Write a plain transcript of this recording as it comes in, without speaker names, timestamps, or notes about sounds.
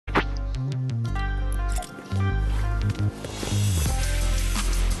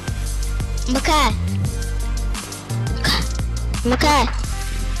Makai. Makai.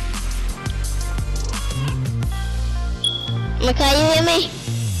 Makai, you hear me?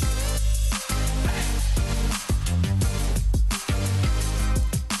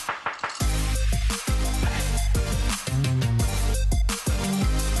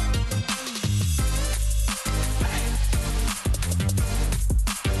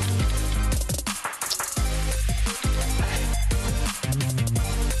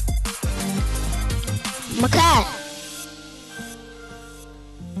 Makai.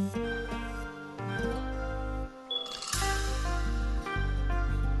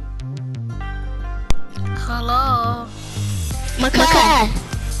 Hello. Makai.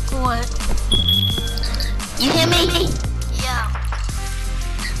 What? You hear me? Yeah.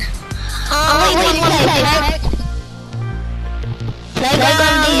 What you play?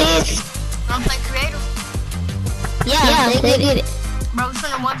 Playground this? I'm playing creative. Yeah, they did it. Bro, we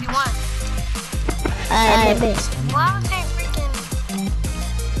finna 1v1. Alright, bet. Why I can't freaking...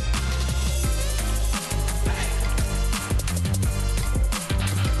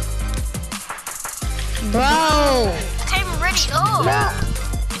 Bro. I can't even ready. Oh.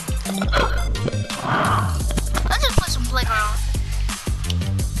 Let's just play some playground.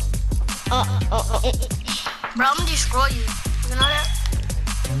 Bro, I'm gonna destroy you. You know that?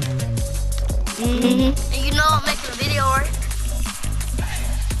 And you know I'm making a video, right?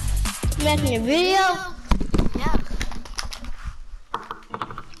 Making a video? Yeah.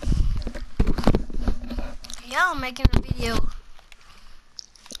 Yeah, I'm making a video.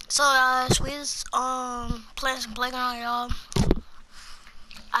 So guys, we was playing some playground, y'all.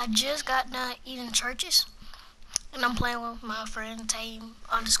 I just got done eating churches, and I'm playing with my friend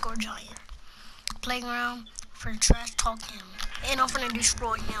Tame_Giant. Playground for trash talk him, and I'm finna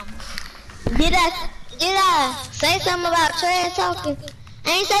destroy him. Did I say something about trash talking? I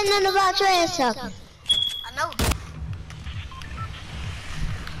ain't say nothing about trash talking. I know.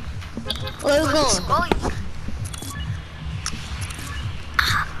 Where we going? Destroy you.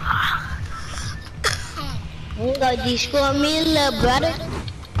 You gonna destroy me, little brother?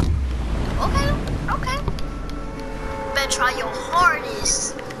 Okay. Better try your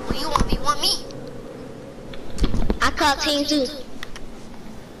hardest when you want me. I call team 2.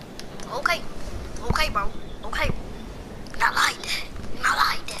 Okay, bro. Okay. Not like that.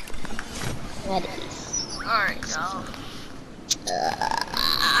 What is? Alright, y'all.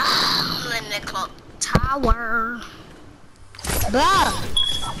 I'm letting that clock tower. Bro.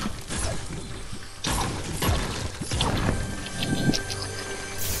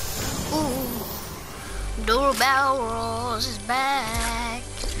 Ooh. Buildbattle is back.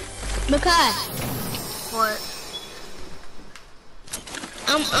 Makai, What?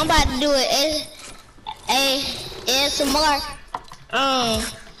 I'm about to do it. ASMR.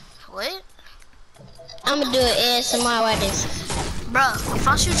 What? I'm gonna do it ASMR like this. Bruh, if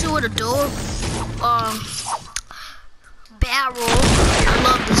I shoot you with a door, barrel,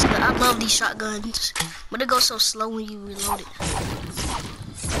 I love these shotguns, but it goes so slow when you reload it.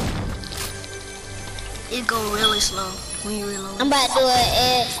 It go really slow when you reload it. I'm about to do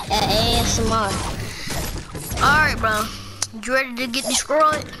it ASMR. Alright, bro. You ready to get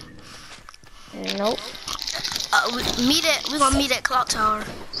destroyed? Nope. We're gonna meet at clock tower.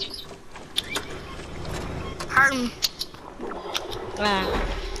 Hurt me.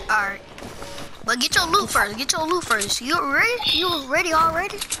 Alright. But get your loot first. You ready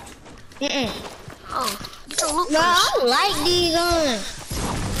already? Oh, get your loot Bro, first. I like these guns.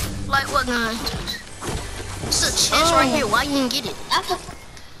 Like what gun? It's a chest right here. Why you didn't get it?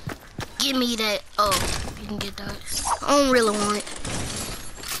 Give me that. Oh, you can get that. I don't really want it.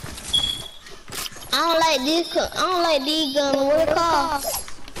 I don't like these guns. What it called?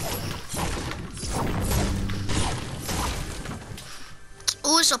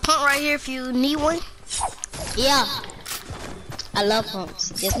 Ooh, it's a pump right here if you need one. Yeah. I love pumps.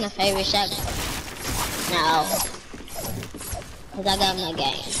 This is my favorite shotgun. No. Cause I got my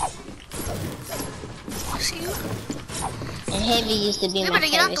game. I see you. And heavy used to be You my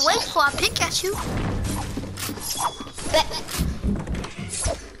better favorite get out the way shotgun. before I pick at you.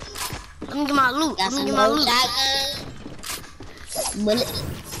 Let me get my loot. Got Let me some get my more loot. shotguns.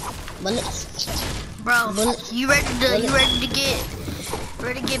 Bullets. Bro, Bullets. you ready to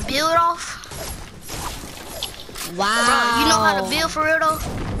get build off? Wow. Bro, you know how to build for real though?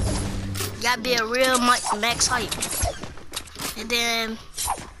 You gotta be a real max height. And then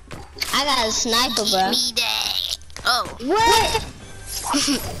I got a sniper, bro. me that. Oh. What?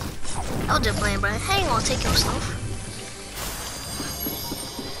 I was just playing, bro. I ain't gonna take your stuff.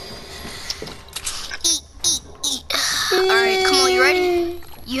 Eat. Alright, come on, you ready?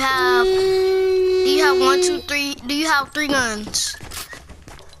 you have, do you have 1, 2, 3, do you have 3 guns?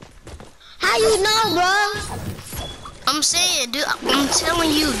 How you know, bro? I'm saying, I'm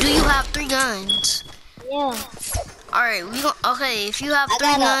telling you, do you have 3 guns? Yeah. Alright, okay, if you have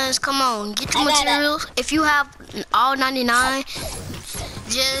 3 guns, come on, get your I materials. If you have all 99,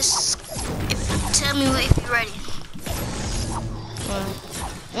 just tell me if you're ready.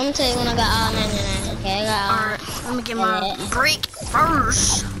 Let me tell you when I got all 99. Okay, I got all. Alright, let me get my brick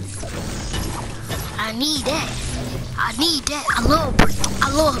first. I need that. I need that. I love brick. I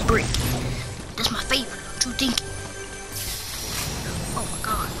love brick. That's my favorite. What you think? Oh my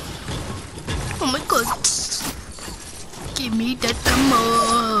god. Oh my god. Give me that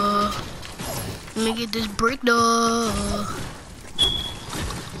ammo. Let me get this brick though.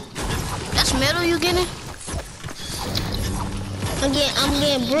 That's metal you getting? I'm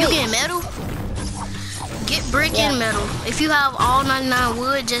getting brick. You getting metal? Get brick and metal. If you have all 99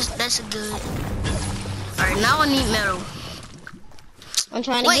 wood, that's a good. Alright, now I need metal. I'm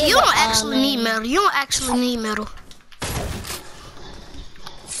trying to Wait, get you don't actually need metal. You don't actually need metal.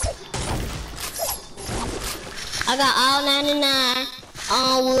 I got all 99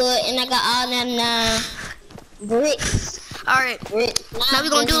 on wood, and I got all 99 bricks. Alright, now we're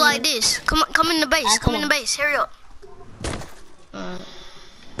gonna do like this. Come in the base. Come in the base. Hurry up.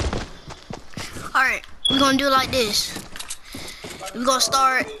 Alright, we're gonna do it like this. We're gonna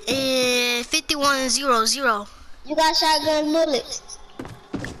start in 5100. You got shotgun bullets?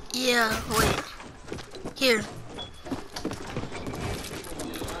 Yeah, wait. Here.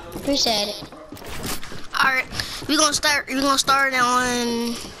 Appreciate it. Alright, we're gonna start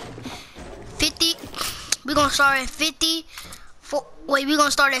on 50. We're gonna start at 50. Wait, we're gonna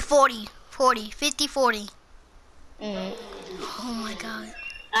start at 40. 50, 40. Oh my god.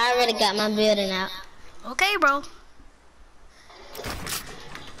 I already got my building out. Okay, bro.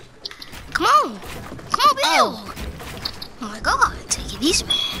 Come on, build. Oh my god, take it easy,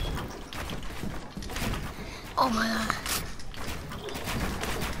 man. Oh my god.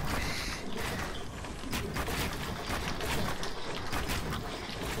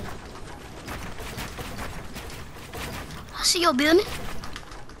 I see your building.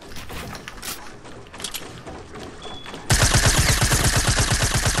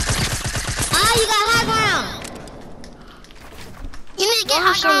 Ah, you got high ground. You need to get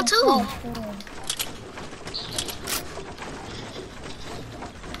high ground too.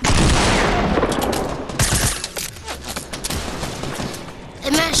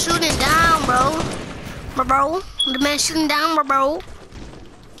 The man shooting down, bro. The man shooting down, bro.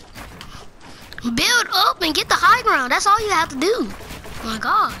 Build up and get the high ground. That's all you have to do. Oh my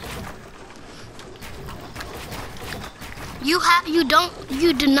god. You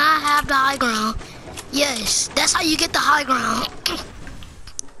do not have the high ground. Yes, that's how you get the high ground.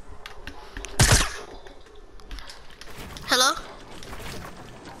 Hello?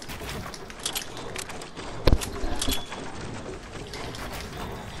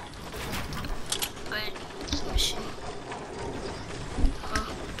 Wait, let me see.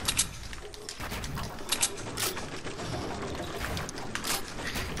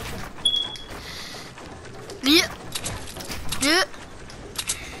 Yeah.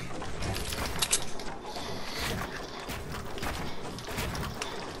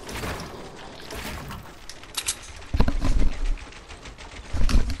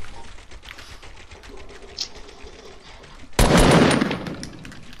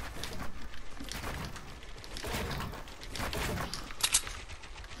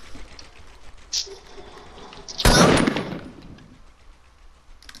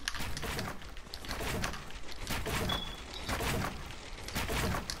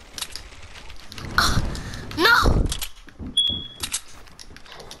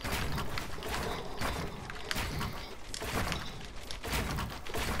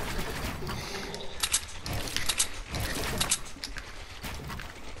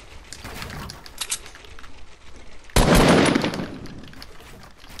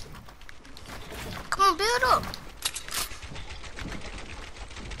 Build up.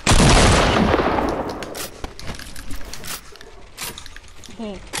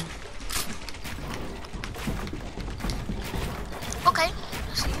 Okay.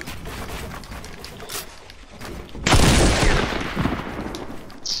 I see you.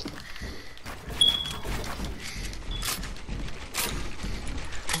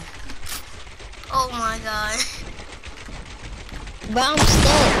 Oh my god. Bro, I'm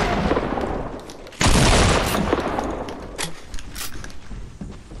stuck.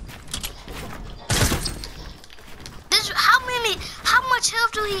 How much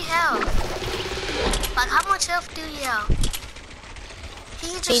health do he have? Like, how much health do he have? He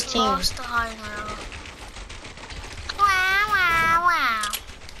just 15. lost the high ground. Wow, wow, wow.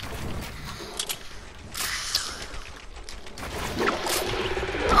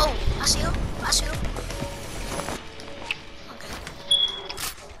 Oh, I see him. I see him. Okay.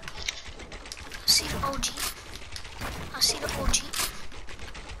 I see the OG. I see the OG.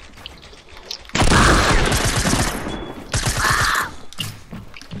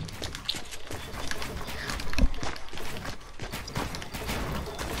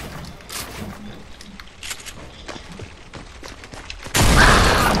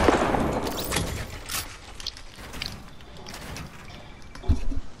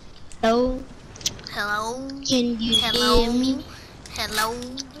 Hello? Hello? Can you Hello? hear me? Hello?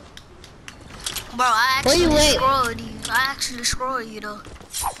 Bro, I Where you actually at? scrolled you. I actually scrolled you though.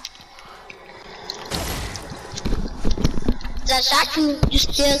 I shot you, you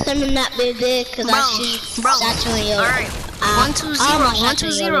still coming up there big because I Bro, shot you in your... alright. 120,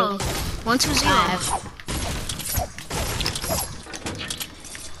 120, 120.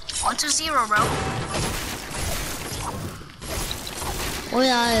 120, bro.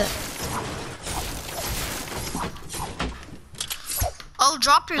 Where are you? Oh,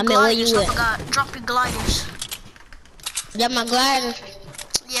 drop your I mean, where gliders. you I at? forgot. Drop your gliders. Got my glider.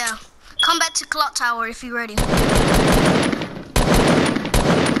 Yeah. Come back to Clock Tower if you're ready.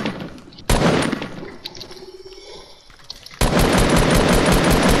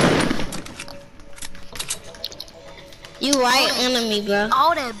 You right under me, bro.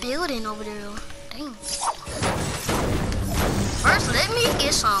 All that building over there. Dang. First, let me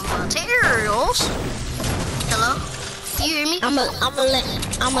get some materials. Hello? Can you hear me? I'm a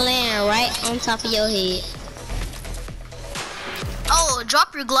land right on top of your head. Oh,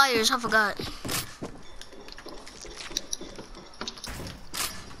 drop your gliders. I forgot.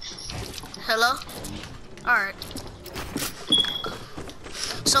 Hello? Alright.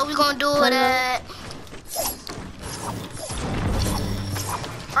 So we're gonna do it at...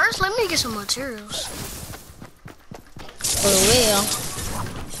 First, let me get some materials. For real.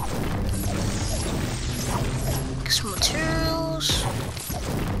 Get some materials.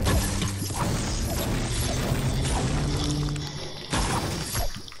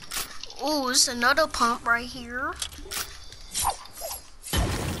 Ooh, it's another pump right here.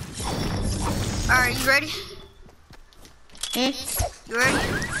 Alright, you ready? Hmm? You ready?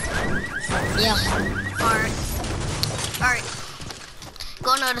 Yeah. Alright. Alright. Go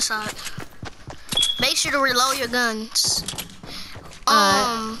on the other side. Make sure to reload your guns.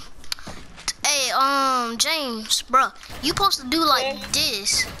 Hey, James, bro, you supposed to do like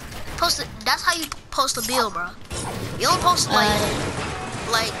this. That's how you supposed to build, bro. You don't supposed to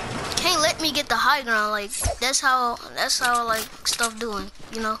like, can't let me get the high ground. Like, that's how like stuff doing,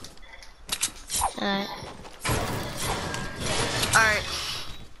 you know. Alright. Alright.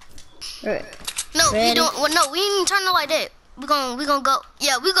 No, Ready? we don't. Well, no, we ain't even turn it like that. We gonna go.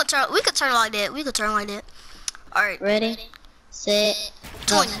 Yeah, we could turn it like that. We could turn it like that. All right. Ready, set,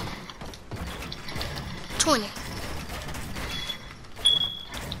 go. 20. 20.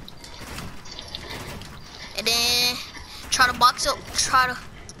 And then try to box up.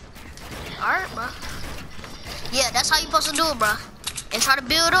 All right, bro. Yeah, that's how you supposed to do it, bro. And try to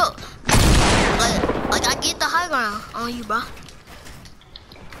build up. Like I get the high ground on you, bro.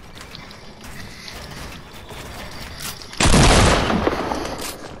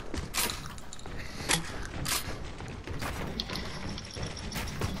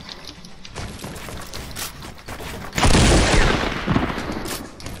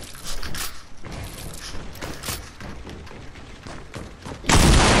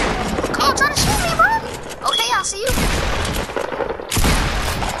 Come on, try to shoot me, bro. Okay, I see you.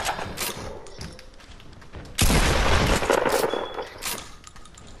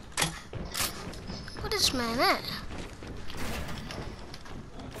 What is this man at?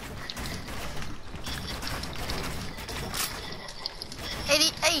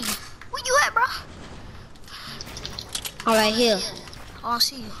 Hey, where you at, bro? All right, here. Oh, I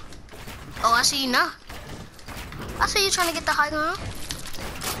see you. Oh, I see you now. I see you trying to get the high ground.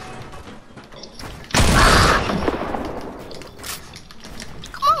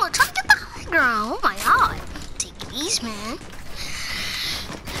 Come on, try to get the high ground. Oh my god. Take it easy, man.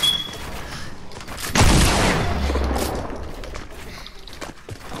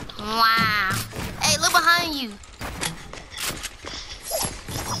 Wow.